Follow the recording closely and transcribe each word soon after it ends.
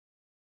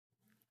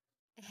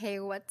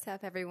Hey, what's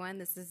up, everyone?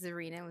 This is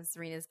Zarina with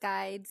Zarina's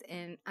Guides,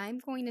 and I'm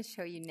going to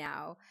show you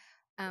now.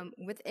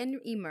 Within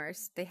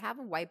Immersed, they have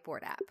a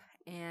whiteboard app,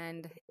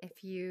 and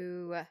if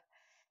you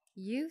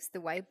use the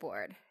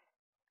whiteboard,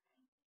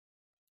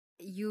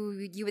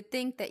 you would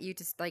think that you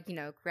just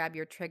grab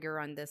your trigger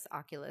on this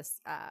Oculus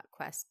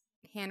Quest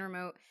hand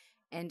remote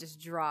and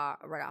just draw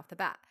right off the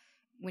bat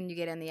when you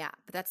get in the app.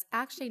 But that's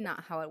actually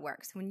not how it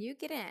works. When you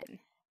get in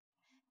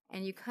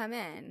and you come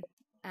in,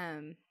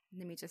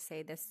 let me just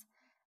say this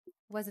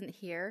wasn't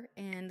here,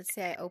 and let's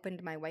say I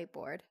opened my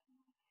whiteboard.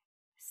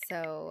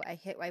 So I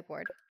hit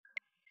whiteboard,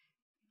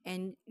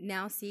 and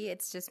now see,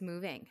 it's just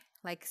moving.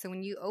 So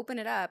when you open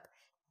it up,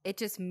 it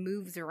just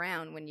moves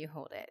around when you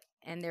hold it.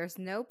 And there's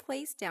no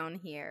place down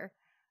here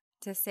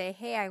to say,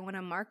 hey, I want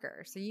a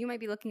marker. So you might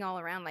be looking all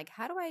around like,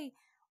 how do I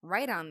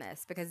write on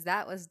this? Because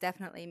that was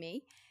definitely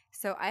me.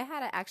 So I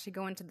had to actually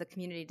go into the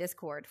community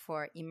Discord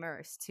for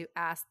Immersed to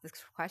ask this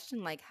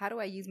question, like, how do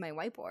I use my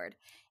whiteboard?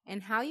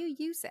 And how you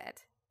use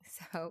it,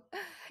 so,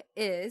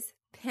 is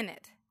pin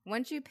it.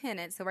 Once you pin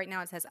it, so right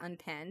now it says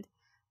unpinned,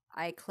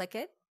 I click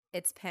it,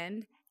 it's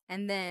pinned,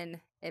 and then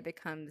it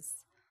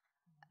becomes,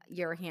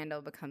 your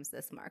handle becomes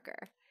this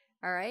marker.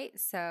 All right,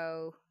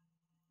 so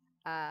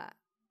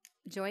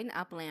join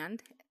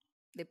Upland,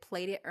 the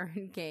Play to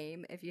Earn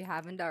game if you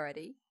haven't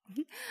already.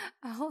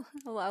 I'll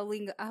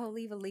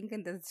leave a link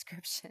in the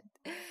description.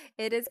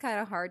 It is kind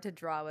of hard to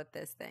draw with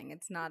this thing.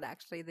 It's not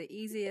actually the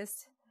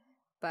easiest,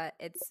 but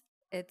it's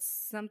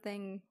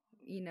something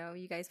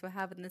you guys will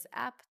have in this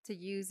app to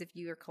use if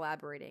you are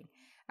collaborating.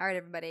 All right,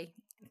 everybody,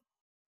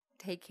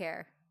 take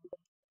care.